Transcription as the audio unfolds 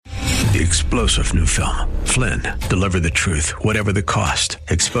The explosive new film, Flynn, deliver the truth, whatever the cost,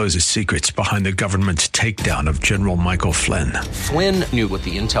 exposes secrets behind the government's takedown of General Michael Flynn. Flynn knew what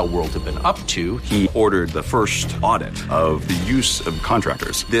the intel world had been up to. He ordered the first audit of the use of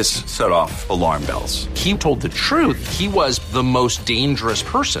contractors. This set off alarm bells. He told the truth. He was the most dangerous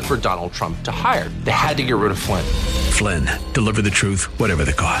person for Donald Trump to hire. They had to get rid of Flynn. Flynn, deliver the truth, whatever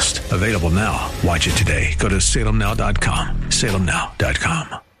the cost. Available now. Watch it today. Go to salemnow.com.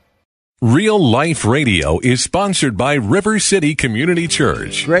 salemnow.com. Real Life Radio is sponsored by River City Community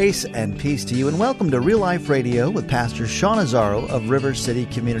Church. Grace and peace to you, and welcome to Real Life Radio with Pastor Sean Azzaro of River City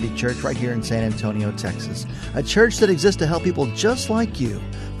Community Church right here in San Antonio, Texas. A church that exists to help people just like you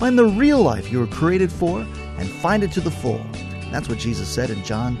find the real life you were created for and find it to the full. That's what Jesus said in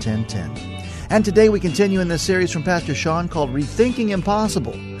John 10:10. And today we continue in this series from Pastor Sean called Rethinking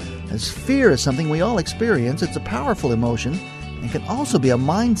Impossible. As fear is something we all experience, it's a powerful emotion and can also be a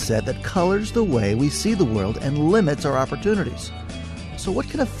mindset that colors the way we see the world and limits our opportunities. So what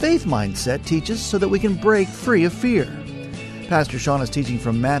can a faith mindset teach us so that we can break free of fear? Pastor Sean is teaching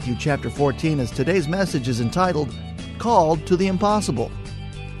from Matthew chapter 14 as today's message is entitled, Called to the Impossible.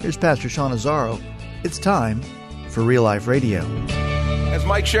 Here's Pastor Sean Azzaro. It's time for Real Life Radio. As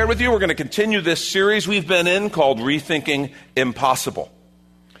Mike shared with you, we're going to continue this series we've been in called Rethinking Impossible.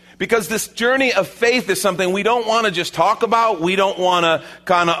 Because this journey of faith is something we don't want to just talk about. We don't want to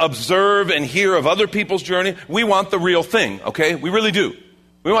kind of observe and hear of other people's journey. We want the real thing, okay? We really do.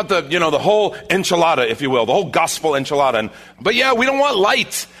 We want the whole enchilada, if you will, the whole gospel enchilada. But yeah, we don't want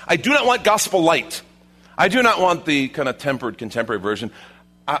light. I do not want gospel light. I do not want the kind of tempered contemporary version.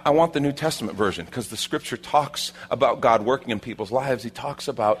 I want the New Testament version because the Scripture talks about God working in people's lives. He talks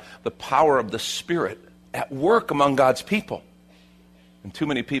about the power of the Spirit at work among God's people. And too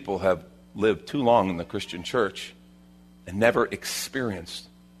many people have lived too long in the Christian church and never experienced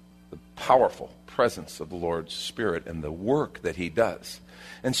the powerful presence of the Lord's Spirit and the work that He does.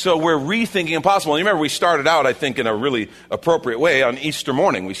 And so we're rethinking impossible. And you remember we started out, I think, in a really appropriate way on Easter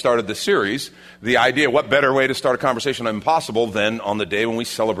morning. We started the series, the idea, what better way to start a conversation on impossible than on the day when we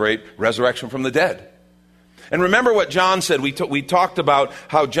celebrate resurrection from the dead. And remember what John said. We talked about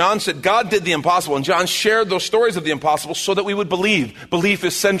how John said God did the impossible, and John shared those stories of the impossible so that we would believe. Belief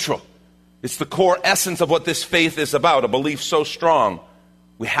is central. It's the core essence of what this faith is about, a belief so strong,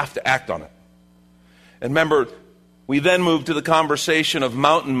 we have to act on it. And remember, we then moved to the conversation of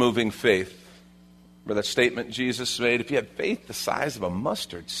mountain-moving faith. Remember that statement Jesus made? If you had faith the size of a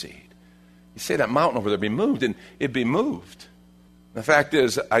mustard seed, you say that mountain over there be moved, and it'd be moved. The fact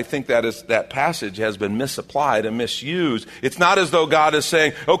is, I think that passage has been misapplied and misused. It's not as though God is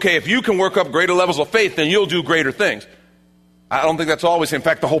saying, okay, if you can work up greater levels of faith, then you'll do greater things. I don't think that's always. In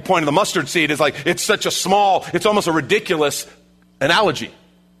fact, the whole point of the mustard seed is like, it's such a small, it's almost a ridiculous analogy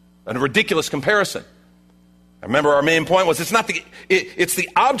and a ridiculous comparison. I remember our main point was it's the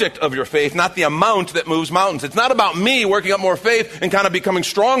object of your faith, not the amount that moves mountains. It's not about me working up more faith and kind of becoming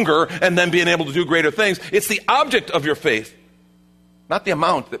stronger and then being able to do greater things. It's the object of your faith. Not the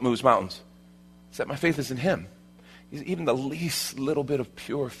amount that moves mountains. It's that my faith is in Him. Even the least little bit of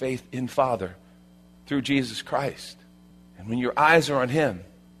pure faith in Father through Jesus Christ. And when your eyes are on Him,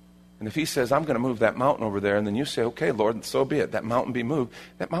 and if He says, I'm going to move that mountain over there, and then you say, okay, Lord, so be it. That mountain be moved.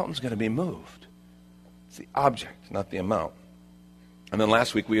 That mountain's going to be moved. It's the object, not the amount. And then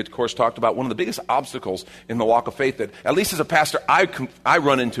last week we, of course, talked about one of the biggest obstacles in the walk of faith that, at least as a pastor, I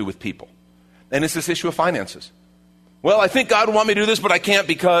run into with people. And it's this issue of finances. Well, I think God would want me to do this, but I can't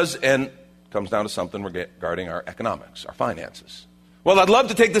because, and it comes down to something regarding our economics, our finances. Well, I'd love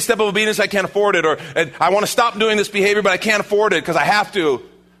to take this step of obedience, I can't afford it, or I want to stop doing this behavior, but I can't afford it because I have to.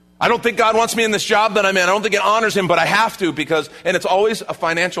 I don't think God wants me in this job that I'm in. I don't think it honors Him, but I have to because, and it's always a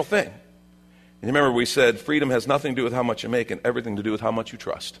financial thing. And remember we said freedom has nothing to do with how much you make and everything to do with how much you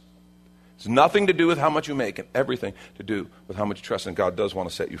trust. It's nothing to do with how much you make and everything to do with how much you trust, and God does want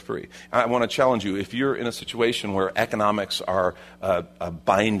to set you free. I want to challenge you, if you're in a situation where economics are a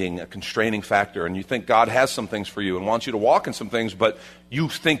binding, a constraining factor, and you think God has some things for you and wants you to walk in some things, but you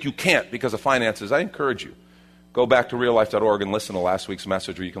think you can't because of finances, I encourage you. Go back to reallife.org and listen to last week's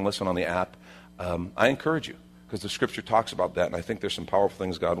message, or you can listen on the app. I encourage you, because the Scripture talks about that, and I think there's some powerful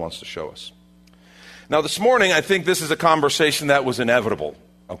things God wants to show us. Now, this morning, I think this is a conversation that was inevitable,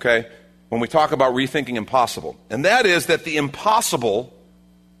 okay? When we talk about rethinking impossible. And that is that the impossible,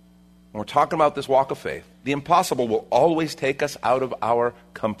 when we're talking about this walk of faith, the impossible will always take us out of our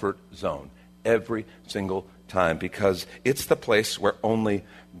comfort zone every single time, because it's the place where only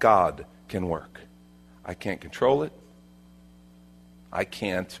God can work. I can't control it. I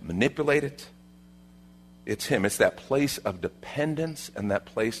can't manipulate it. It's him. It's that place of dependence and that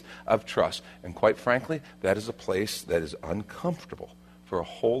place of trust. And quite frankly, that is a place that is uncomfortable for a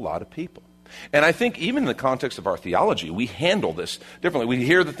whole lot of people. And I think even in the context of our theology, we handle this differently. We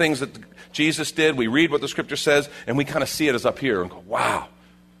hear the things that Jesus did, we read what the Scripture says, and we kind of see it as up here and go, wow,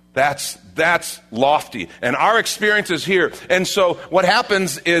 that's lofty. And our experience is here. And so what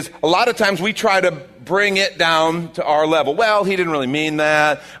happens is a lot of times we try to bring it down to our level. Well, he didn't really mean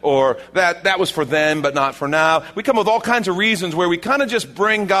that, or that was for then but not for now. We come with all kinds of reasons where we kind of just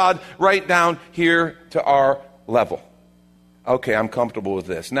bring God right down here to our level. Okay, I'm comfortable with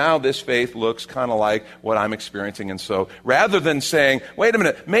this. Now this faith looks kind of like what I'm experiencing. And so rather than saying, wait a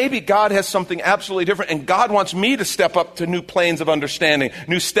minute, maybe God has something absolutely different and God wants me to step up to new planes of understanding,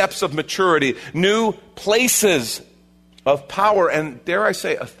 new steps of maturity, new places of power, and dare I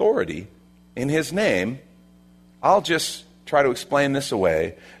say authority in his name, I'll just try to explain this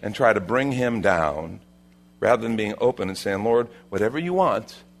away and try to bring him down rather than being open and saying, Lord, whatever you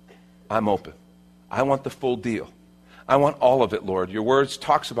want, I'm open. I want the full deal. I want all of it, Lord. Your words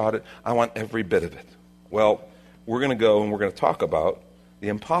talks about it. I want every bit of it. Well, we're going to go and we're going to talk about the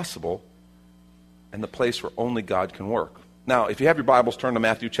impossible and the place where only God can work. Now, if you have your Bibles, turn to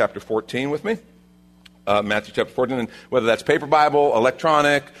Matthew chapter 14 with me. Matthew chapter 14, and whether that's paper Bible,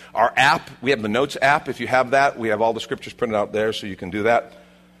 electronic, our app. We have the Notes app. If you have that, we have all the scriptures printed out there, so you can do that.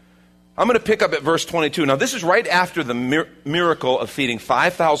 I'm going to pick up at verse 22. Now, this is right after the miracle of feeding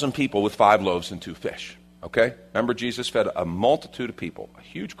 5,000 people with 5 loaves and 2 fish. Okay? Remember, Jesus fed a multitude of people, a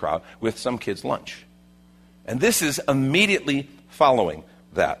huge crowd, with some kids' lunch. And this is immediately following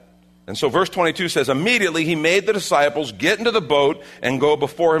that. And so verse 22 says, immediately he made the disciples get into the boat and go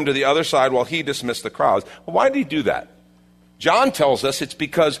before him to the other side while he dismissed the crowds. Well, why did he do that? John tells us it's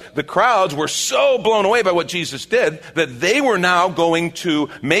because the crowds were so blown away by what Jesus did that they were now going to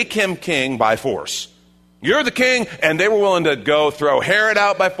make him king by force. You're the king, and they were willing to go throw Herod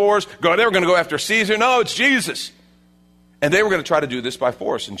out by force. They were going to go after Caesar. No, it's Jesus. And they were going to try to do this by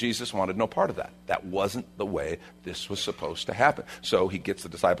force, and Jesus wanted no part of that. That wasn't the way this was supposed to happen. So he gets the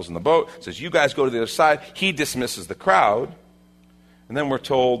disciples in the boat, says, you guys go to the other side. He dismisses the crowd. And then we're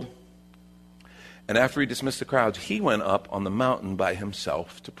told, and after he dismissed the crowds, he went up on the mountain by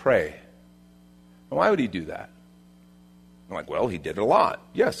himself to pray. Now, why would he do that? I'm like, well, he did it a lot.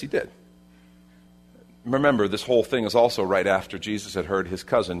 Yes, he did. Remember, this whole thing is also right after Jesus had heard his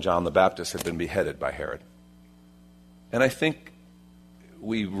cousin, John the Baptist, had been beheaded by Herod. And I think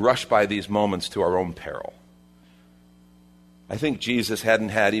we rush by these moments to our own peril. I think Jesus hadn't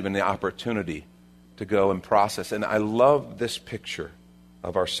had even the opportunity to go and process. And I love this picture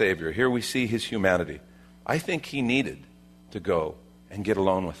of our Savior. Here we see his humanity. I think he needed to go and get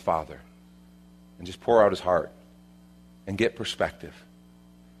alone with Father and just pour out his heart and get perspective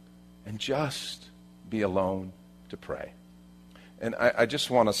and just be alone to pray. And I just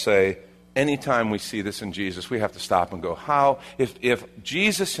want to say, anytime we see this in Jesus, we have to stop and go, how, if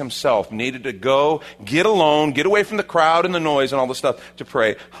Jesus himself needed to go, get alone, get away from the crowd and the noise and all the stuff to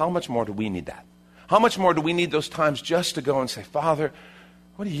pray, how much more do we need that? How much more do we need those times just to go and say, Father,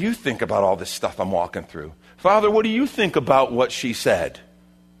 what do you think about all this stuff I'm walking through? Father, what do you think about what she said?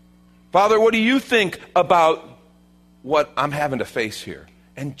 Father, what do you think about what I'm having to face here?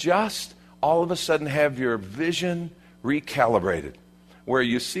 And just all of a sudden have your vision recalibrated, where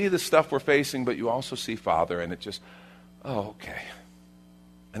you see the stuff we're facing, but you also see Father, and it just, oh, okay.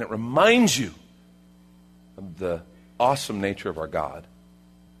 And it reminds you of the awesome nature of our God.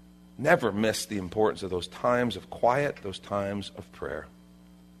 Never miss the importance of those times of quiet, those times of prayer.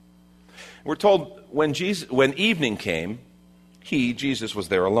 We're told when evening came, Jesus was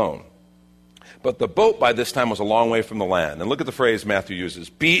there alone. But the boat by this time was a long way from the land. And look at the phrase Matthew uses,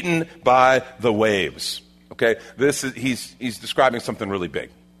 beaten by the waves. Okay, he's describing something really big.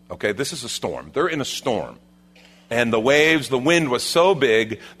 Okay, this is a storm. They're in a storm. And the wind was so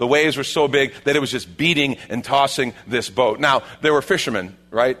big, the waves were so big that it was just beating and tossing this boat. Now, there were fishermen,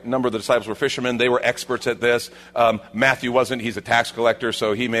 right? A number of the disciples were fishermen. They were experts at this. Matthew wasn't. He's a tax collector,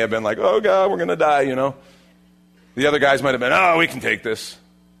 so he may have been like, oh, God, we're going to die, you know. The other guys might have been, oh, we can take this.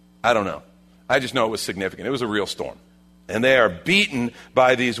 I don't know. I just know it was significant. It was a real storm. And they are beaten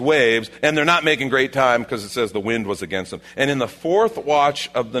by these waves, and they're not making great time because it says the wind was against them. And in the 4th watch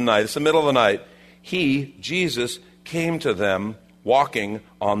of the night, it's the middle of the night, Jesus, came to them walking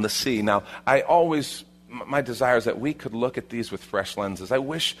on the sea. Now, my desire is that we could look at these with fresh lenses. I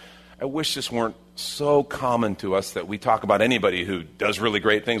wish this weren't so common to us that we talk about anybody who does really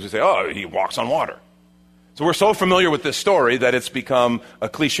great things. We say, oh, he walks on water. So we're so familiar with this story that it's become a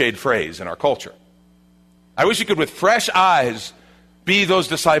cliched phrase in our culture. I wish you could, with fresh eyes, be those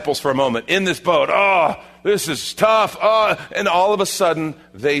disciples for a moment in this boat. Oh, this is tough. And all of a sudden,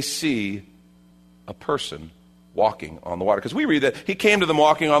 they see a person walking on the water. Because we read that he came to them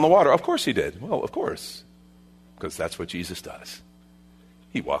walking on the water. Of course he did. Well, of course. Because that's what Jesus does.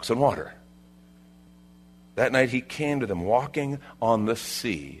 He walks on water. That night he came to them walking on the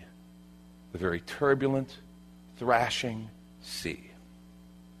sea, the very turbulent, thrashing sea.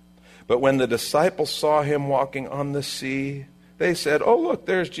 But when the disciples saw him walking on the sea, they said, oh, look,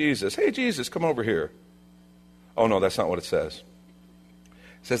 there's Jesus. Hey, Jesus, come over here. Oh, no, that's not what it says.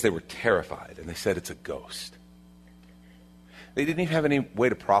 It says they were terrified, and they said it's a ghost. They didn't even have any way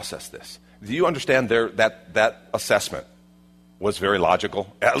to process this. Do you understand that assessment was very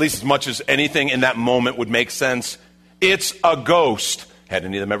logical? At least as much as anything in that moment would make sense. It's a ghost. Had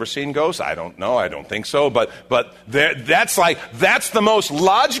any of them ever seen ghosts? I don't know. I don't think so. But that's the most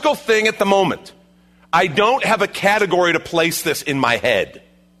logical thing at the moment. I don't have a category to place this in my head.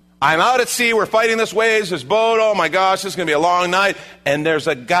 I'm out at sea. We're fighting this waves. This boat. Oh my gosh, this is going to be a long night. And there's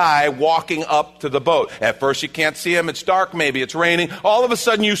a guy walking up to the boat. At first you can't see him. It's dark. Maybe it's raining. All of a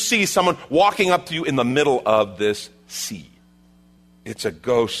sudden you see someone walking up to you in the middle of this sea. It's a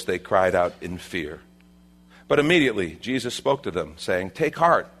ghost, they cried out in fear. But immediately Jesus spoke to them, saying, take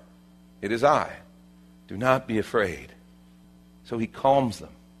heart, it is I. Do not be afraid. So he calms them.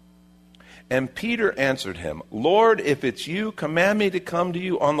 And Peter answered him, Lord, if it's you, command me to come to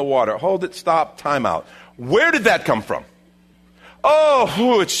you on the water. Hold it, stop, time out. Where did that come from?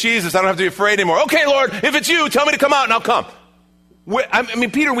 Oh, it's Jesus. I don't have to be afraid anymore. Okay, Lord, if it's you, tell me to come out and I'll come. I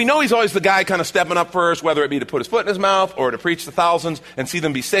mean, Peter, we know he's always the guy kind of stepping up first, whether it be to put his foot in his mouth or to preach to thousands and see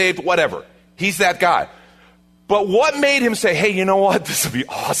them be saved, whatever. He's that guy. But what made him say, hey, you know what? This would be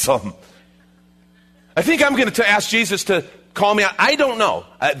awesome. I think I'm going to ask Jesus to call me out. I don't know.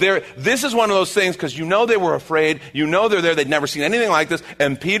 This is one of those things because you know they were afraid. You know they're there. They'd never seen anything like this.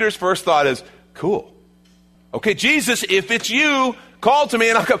 And Peter's first thought is, cool. Okay, Jesus, if it's you, call to me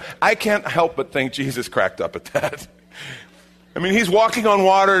and I'll come. I can't help but think Jesus cracked up at that. I mean, he's walking on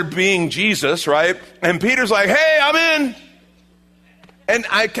water being Jesus, right? And Peter's like, hey, I'm in. And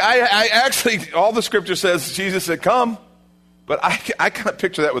I actually, all the scripture says, Jesus said, come. But I kind of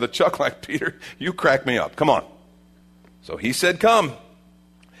picture that with a chuckle like, Peter, you crack me up. Come on. So he said, come.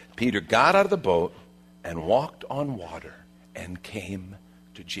 Peter got out of the boat and walked on water and came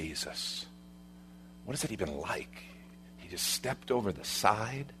to Jesus. What is it even like? He just stepped over the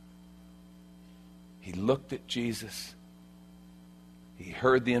side. He looked at Jesus. He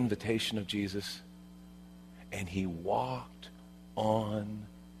heard the invitation of Jesus. And he walked on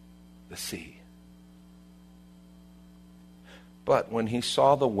the sea. But when he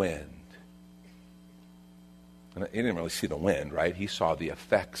saw the wind, and he didn't really see the wind, right? He saw the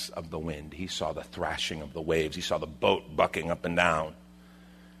effects of the wind. He saw the thrashing of the waves. He saw the boat bucking up and down.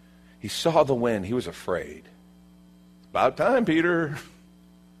 He saw the wind. He was afraid. It's about time, Peter.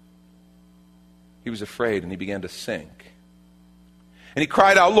 He was afraid, and he began to sink. And he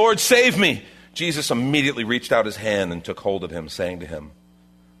cried out, Lord, save me. Jesus immediately reached out his hand and took hold of him, saying to him,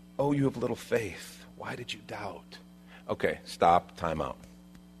 oh, you have little faith. Why did you doubt? Okay, stop, time out.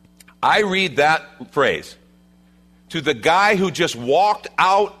 I read that phrase to the guy who just walked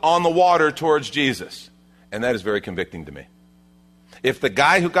out on the water towards Jesus. And that is very convicting to me. If the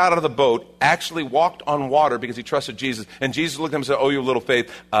guy who got out of the boat actually walked on water because he trusted Jesus, and Jesus looked at him and said, oh, you have little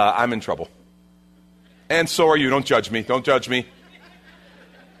faith, I'm in trouble. And so are you. Don't judge me. Don't judge me.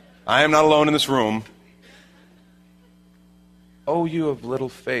 I am not alone in this room. Oh, you have little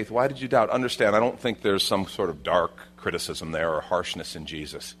faith. Why did you doubt? Understand, I don't think there's some sort of dark criticism there or harshness in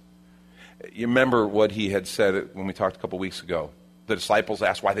Jesus. You remember what he had said when we talked a couple weeks ago. The disciples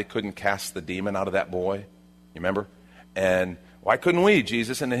asked why they couldn't cast the demon out of that boy. You remember? And why couldn't we,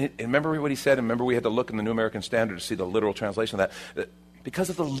 Jesus? And remember what he said? And remember we had to look in the New American Standard to see the literal translation of that. Because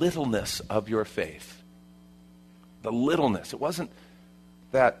of the littleness of your faith. The littleness. It wasn't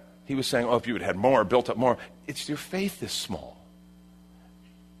that he was saying, oh, if you had had more, built up more. It's your faith is small.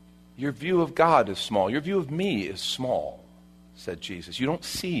 Your view of God is small. Your view of me is small, said Jesus. You don't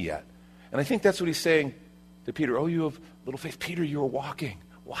see yet. And I think that's what he's saying to Peter. Oh, you have little faith. Peter, you were walking.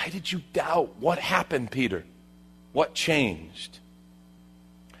 Why did you doubt? What happened, Peter? What changed?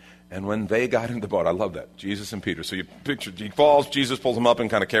 And when they got in the boat, I love that, Jesus and Peter. So you picture, he falls, Jesus pulls him up and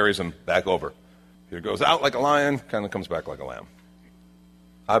kind of carries him back over. Peter goes out like a lion, kind of comes back like a lamb.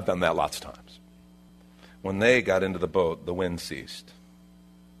 I've done that lots of times. When they got into the boat, the wind ceased.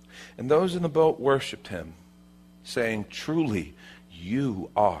 And those in the boat worshiped him, saying, truly, you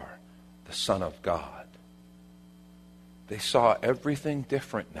are the Son of God. They saw everything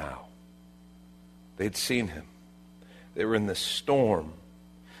different now. They'd seen him. They were in this storm.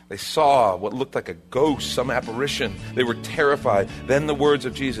 They saw what looked like a ghost, some apparition. They were terrified. Then the words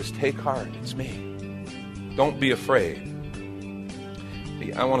of Jesus, take heart, it's me. Don't be afraid.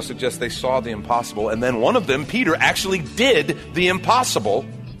 I want to suggest they saw the impossible, and then one of them, Peter, actually did the impossible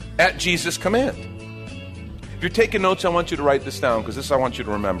at Jesus' command. If you're taking notes, I want you to write this down, because this I want you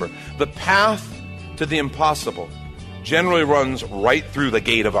to remember. The path to the impossible generally runs right through the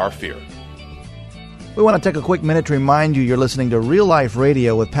gate of our fear. We want to take a quick minute to remind you you're listening to Real Life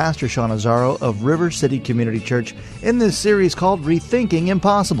Radio with Pastor Sean Azzaro of River City Community Church in this series called Rethinking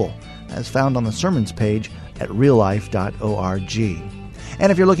Impossible, as found on the sermons page at reallife.org. And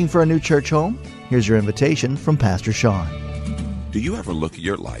if you're looking for a new church home, here's your invitation from Pastor Sean. Do you ever look at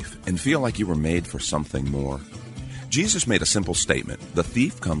your life and feel like you were made for something more? Jesus made a simple statement. The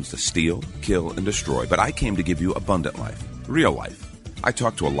thief comes to steal, kill, and destroy, but I came to give you abundant life, real life. I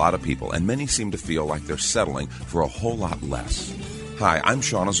talk to a lot of people, and many seem to feel like they're settling for a whole lot less. Hi, I'm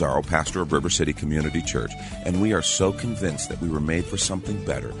Sean Azzaro, pastor of River City Community Church, and we are so convinced that we were made for something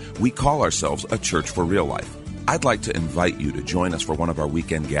better. We call ourselves a church for real life. I'd like to invite you to join us for one of our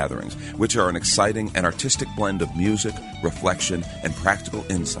weekend gatherings, which are an exciting and artistic blend of music, reflection, and practical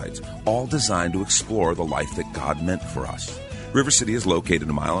insights, all designed to explore the life that God meant for us. River City is located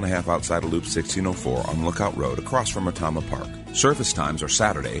 1.5 miles outside of Loop 1604 on Lookout Road across from Retama Park. Service times are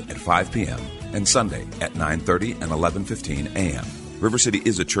Saturday at 5 p.m. and Sunday at 9:30 and 11:15 a.m. River City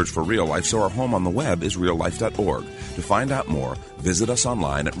is a church for real life, so our home on the web is reallife.org. To find out more, visit us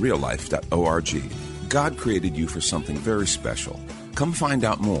online at reallife.org. God created you for something very special. Come find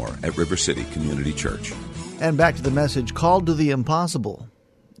out more at River City Community Church. And back to the message, Called to the Impossible.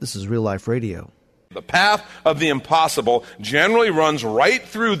 This is Real Life Radio. The path of the impossible generally runs right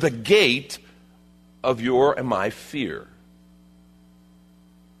through the gate of your and my fear.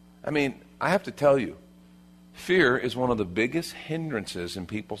 I mean, I have to tell you, fear is one of the biggest hindrances in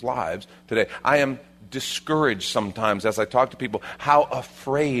people's lives today. I am discouraged sometimes as I talk to people how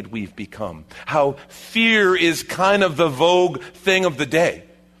afraid we've become, how fear is kind of the vogue thing of the day.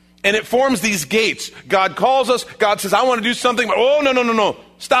 And it forms these gates. God calls us, God says, I want to do something, but no,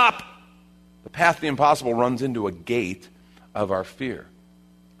 stop. The path to the impossible runs into a gate of our fear.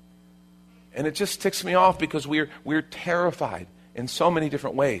 And it just ticks me off because we're terrified in so many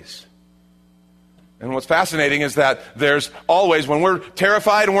different ways. And what's fascinating is that there's always, when we're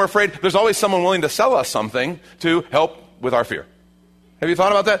terrified and we're afraid, there's always someone willing to sell us something to help with our fear. Have you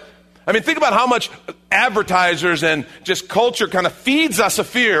thought about that? I mean, think about how much advertisers and just culture kind of feeds us a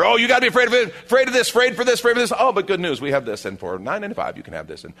fear. Oh, you got to be afraid of it, afraid of this, afraid for this, afraid of this. Oh, but good news, we have this, and for $9.95 you can have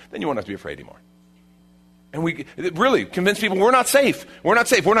this, and then you won't have to be afraid anymore. And we really convince people we're not safe. We're not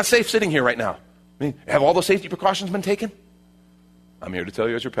safe. We're not safe sitting here right now. I mean, have all those safety precautions been taken? I'm here to tell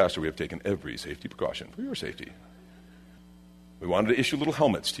you as your pastor, we have taken every safety precaution for your safety. We wanted to issue little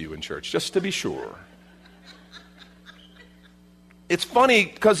helmets to you in church, just to be sure. It's funny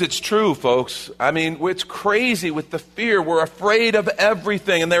because it's true, folks. I mean, it's crazy with the fear. We're afraid of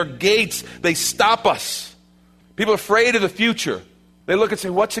everything, and their gates, they stop us. People are afraid of the future. They look and say,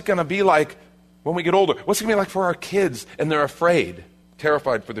 what's it going to be like when we get older? What's it going to be like for our kids? And they're afraid,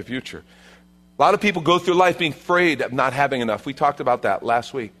 terrified for the future. A lot of people go through life being afraid of not having enough. We talked about that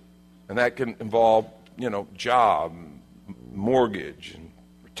last week. And that can involve, job, mortgage, and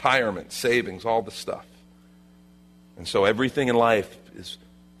retirement, savings, all this stuff. And so everything in life is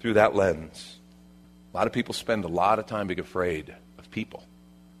through that lens. A lot of people spend a lot of time being afraid of people.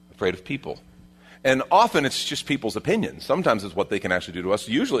 And often it's just people's opinions. Sometimes it's what they can actually do to us.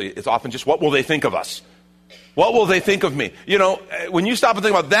 Usually it's often just what will they think of us? What will they think of me? When you stop and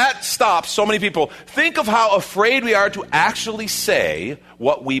think about that, stops so many people. Think of how afraid we are to actually say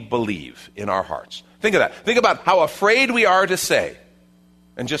what we believe in our hearts. Think of that. Think about how afraid we are to say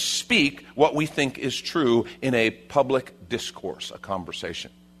and just speak what we think is true in a public discourse, a conversation.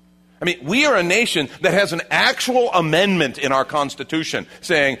 I mean, we are a nation that has an actual amendment in our Constitution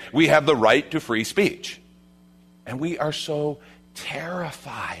saying we have the right to free speech. And we are so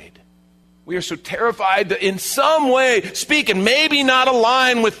terrified. We are so terrified to in some way speak and maybe not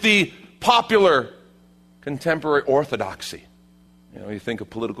align with the popular contemporary orthodoxy. You think of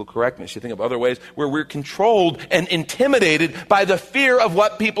political correctness. You think of other ways where we're controlled and intimidated by the fear of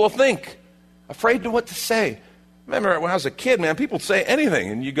what people think. Afraid of what to say. Remember when I was a kid, man, people would say anything.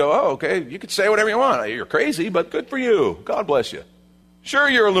 And you go, oh, okay, you could say whatever you want. You're crazy, but good for you. God bless you. Sure,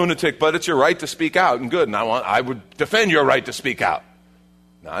 you're a lunatic, but it's your right to speak out. And good, and I would defend your right to speak out.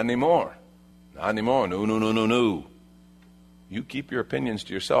 Not anymore. Not anymore. No. You keep your opinions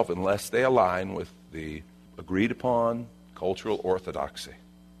to yourself unless they align with the agreed upon cultural orthodoxy.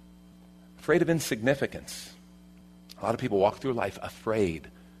 Afraid of insignificance. A lot of people walk through life afraid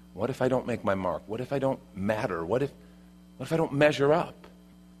What if I don't make my mark? What if I don't matter? What if I don't measure up?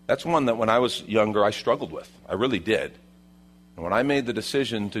 That's one that when I was younger, I struggled with. I really did. And when I made the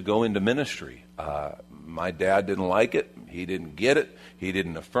decision to go into ministry, my dad didn't like it. He didn't get it. He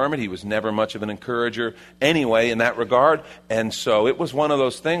didn't affirm it. He was never much of an encourager anyway in that regard. And so it was one of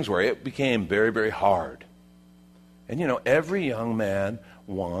those things where it became very, very hard. And, you know, every young man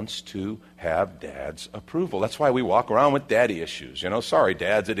wants to have dad's approval. That's why we walk around with daddy issues. You know, sorry,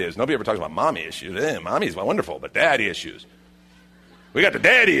 dads, it is. Nobody ever talks about mommy issues. Mommy's wonderful, but daddy issues. We got the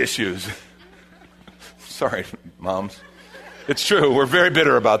daddy issues. Sorry, moms. It's true. We're very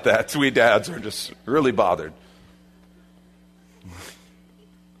bitter about that. We dads are just really bothered.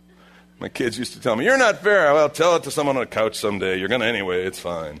 My kids used to tell me, "You're not fair." Well, tell it to someone on a couch someday. You're going to anyway. It's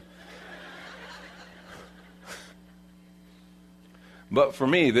fine. But for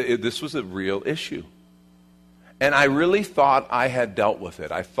me, this was a real issue. And I really thought I had dealt with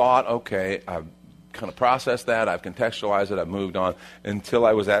it. I thought, okay, I've kind of processed that. I've contextualized it. I've moved on until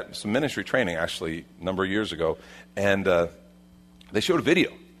I was at some ministry training, actually, a number of years ago. And they showed a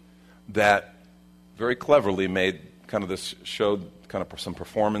video that very cleverly showed kind of some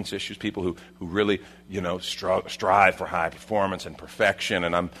performance issues, people who really, you know, strive for high performance and perfection,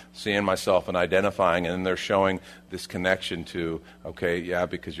 and I'm seeing myself and identifying, and they're showing this connection to, okay, yeah,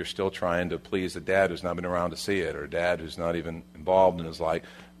 because you're still trying to please a dad who's not been around to see it, or a dad who's not even involved in his life.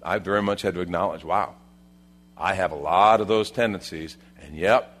 I very much had to acknowledge, wow, I have a lot of those tendencies, and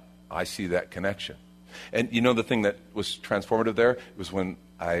yep, I see that connection. And you know the thing that was transformative there was when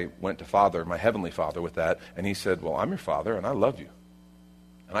I went to Father, my Heavenly Father, with that, and he said, well, I'm your Father, and I love you.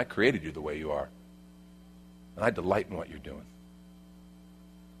 And I created you the way you are. And I delight in what you're doing.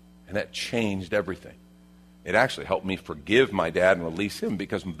 And that changed everything. It actually helped me forgive my dad and release him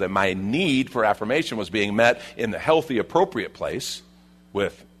because my need for affirmation was being met in the healthy, appropriate place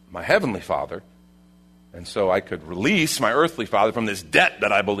with my Heavenly Father. And so I could release my earthly father from this debt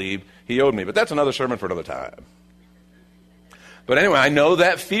that I believed he owed me. But that's another sermon for another time. But anyway, I know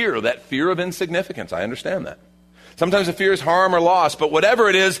that fear of insignificance. I understand that. Sometimes the fear is harm or loss, but whatever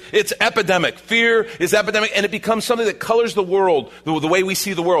it is, it's epidemic. Fear is epidemic, and it becomes something that colors the world, the way we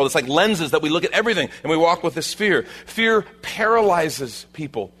see the world. It's like lenses that we look at everything, and we walk with this fear. Fear paralyzes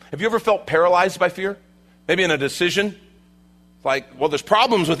people. Have you ever felt paralyzed by fear? Maybe in a decision? Like, well, there's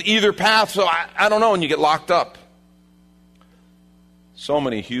problems with either path, so I don't know, and you get locked up. So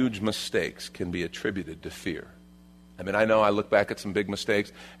many huge mistakes can be attributed to fear. I mean, I know I look back at some big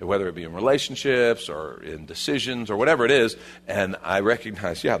mistakes, whether it be in relationships or in decisions or whatever it is, and I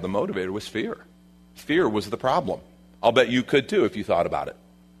recognize, yeah, the motivator was fear. Fear was the problem. I'll bet you could too if you thought about it.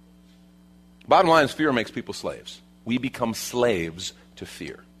 Bottom line is fear makes people slaves. We become slaves to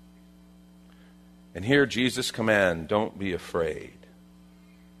fear. And here Jesus' command, don't be afraid.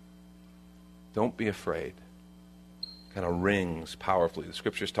 Don't be afraid. Kind of rings powerfully. The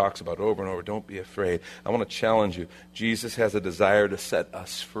Scriptures talks about over and over, don't be afraid. I want to challenge you. Jesus has a desire to set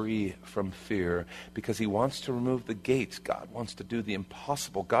us free from fear because he wants to remove the gates. God wants to do the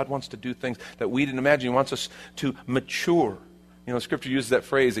impossible. God wants to do things that we didn't imagine. He wants us to mature. You know, Scripture uses that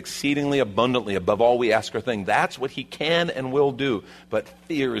phrase, exceedingly abundantly above all we ask or think. That's what he can and will do. But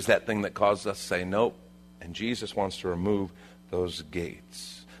fear is that thing that causes us to say nope. And Jesus wants to remove those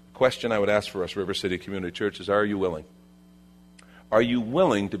gates. The question I would ask for us, River City Community Church, is are you willing? Are you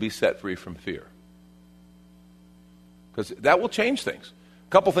willing to be set free from fear? Because that will change things.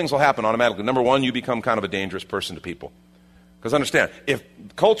 A couple things will happen automatically. Number one, you become kind of a dangerous person to people. Because understand, if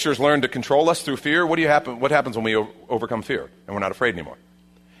cultures learn to control us through fear, what happens when we overcome fear and we're not afraid anymore?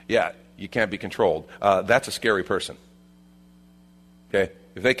 Yeah, you can't be controlled. That's a scary person. Okay?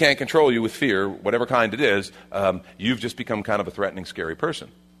 If they can't control you with fear, whatever kind it is, you've just become kind of a threatening, scary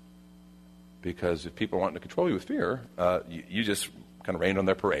person. Because if people are wanting to control you with fear, you just kind of rain on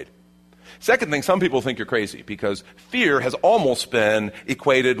their parade. Second thing, some people think you're crazy because fear has almost been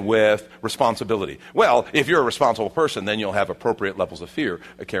equated with responsibility. Well, if you're a responsible person, then you'll have appropriate levels of fear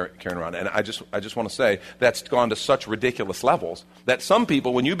carrying around. And I just want to say that's gone to such ridiculous levels that some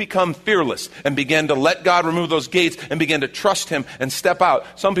people, when you become fearless and begin to let God remove those gates and begin to trust him and step out,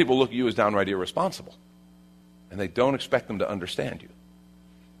 some people look at you as downright irresponsible. And they don't expect them to understand you.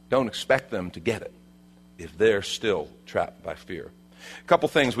 Don't expect them to get it if they're still trapped by fear. A couple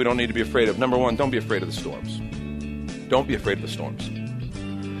things we don't need to be afraid of. Number one, don't be afraid of the storms. Don't be afraid of the storms.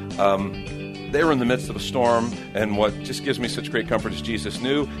 They were in the midst of a storm, and what just gives me such great comfort is Jesus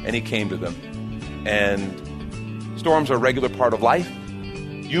knew, and he came to them. And storms are a regular part of life.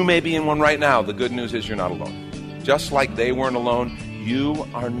 You may be in one right now. The good news is you're not alone. Just like they weren't alone, you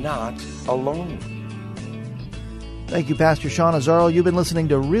are not alone. Thank you, Pastor Sean Azzaro. You've been listening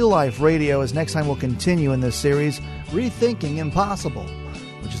to Real Life Radio, as next time we'll continue in this series, Rethinking Impossible,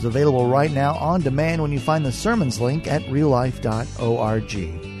 which is available right now on demand when you find the sermons link at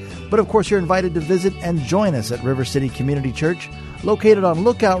reallife.org. But of course, you're invited to visit and join us at River City Community Church, located on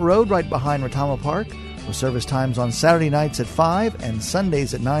Lookout Road right behind Retama Park, with service times on Saturday nights at 5 and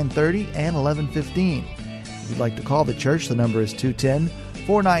Sundays at 9:30 and 11:15. If you'd like to call the church, the number is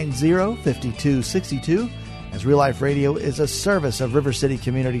 210-490-5262, as Real Life Radio is a service of River City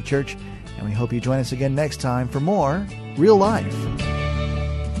Community Church, and we hope you join us again next time for more Real Life.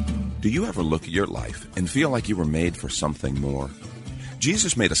 Do you ever look at your life and feel like you were made for something more?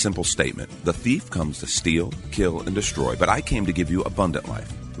 Jesus made a simple statement: the thief comes to steal, kill, and destroy, but I came to give you abundant life,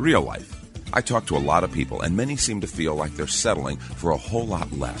 real life. I talk to a lot of people, and many seem to feel like they're settling for a whole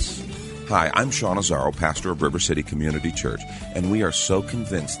lot less. Hi, I'm Sean Azzaro, pastor of River City Community Church, and we are so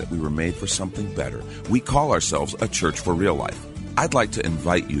convinced that we were made for something better. We call ourselves a church for real life. I'd like to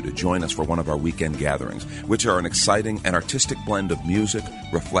invite you to join us for one of our weekend gatherings, which are an exciting and artistic blend of music,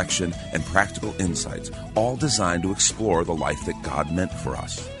 reflection, and practical insights, all designed to explore the life that God meant for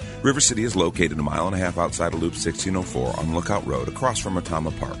us. River City is located a mile and a half outside of Loop 1604 on Lookout Road across from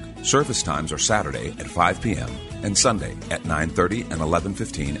Retama Park. Service times are Saturday at 5 p.m. and Sunday at 9:30 and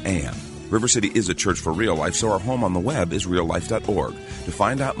 11:15 a.m. River City is a church for real life, so our home on the web is reallife.org. To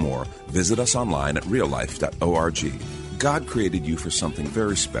find out more, visit us online at reallife.org. God created you for something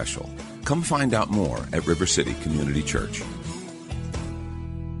very special. Come find out more at River City Community Church.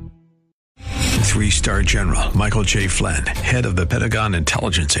 3-star General Michael J. Flynn, head of the Pentagon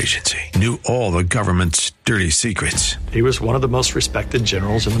Intelligence Agency, knew all the government's dirty secrets. He was one of the most respected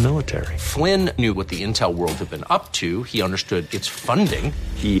generals in the military. Flynn knew what the intel world had been up to. He understood its funding.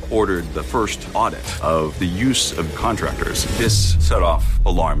 He ordered the first audit of the use of contractors. This set off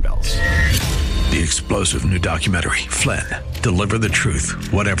alarm bells. The explosive new documentary, Flynn, Deliver the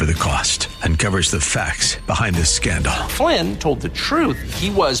Truth, Whatever the Cost, uncovers the facts behind this scandal. Flynn told the truth.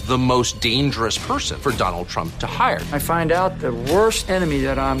 He was the most dangerous person for Donald Trump to hire. I find out the worst enemy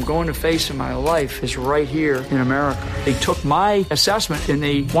that I'm going to face in my life is right here in America. They took my assessment and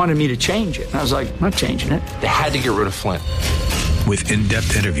they wanted me to change it. And I was like, I'm not changing it. They had to get rid of Flynn. With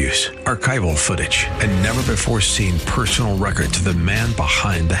in-depth interviews, archival footage, and never-before-seen personal records of the man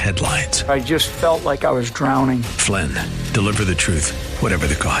behind the headlines. I just felt like I was drowning. Flynn, Deliver the Truth, Whatever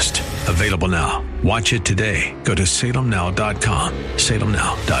the Cost. Available now. Watch it today. Go to salemnow.com.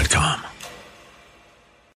 salemnow.com.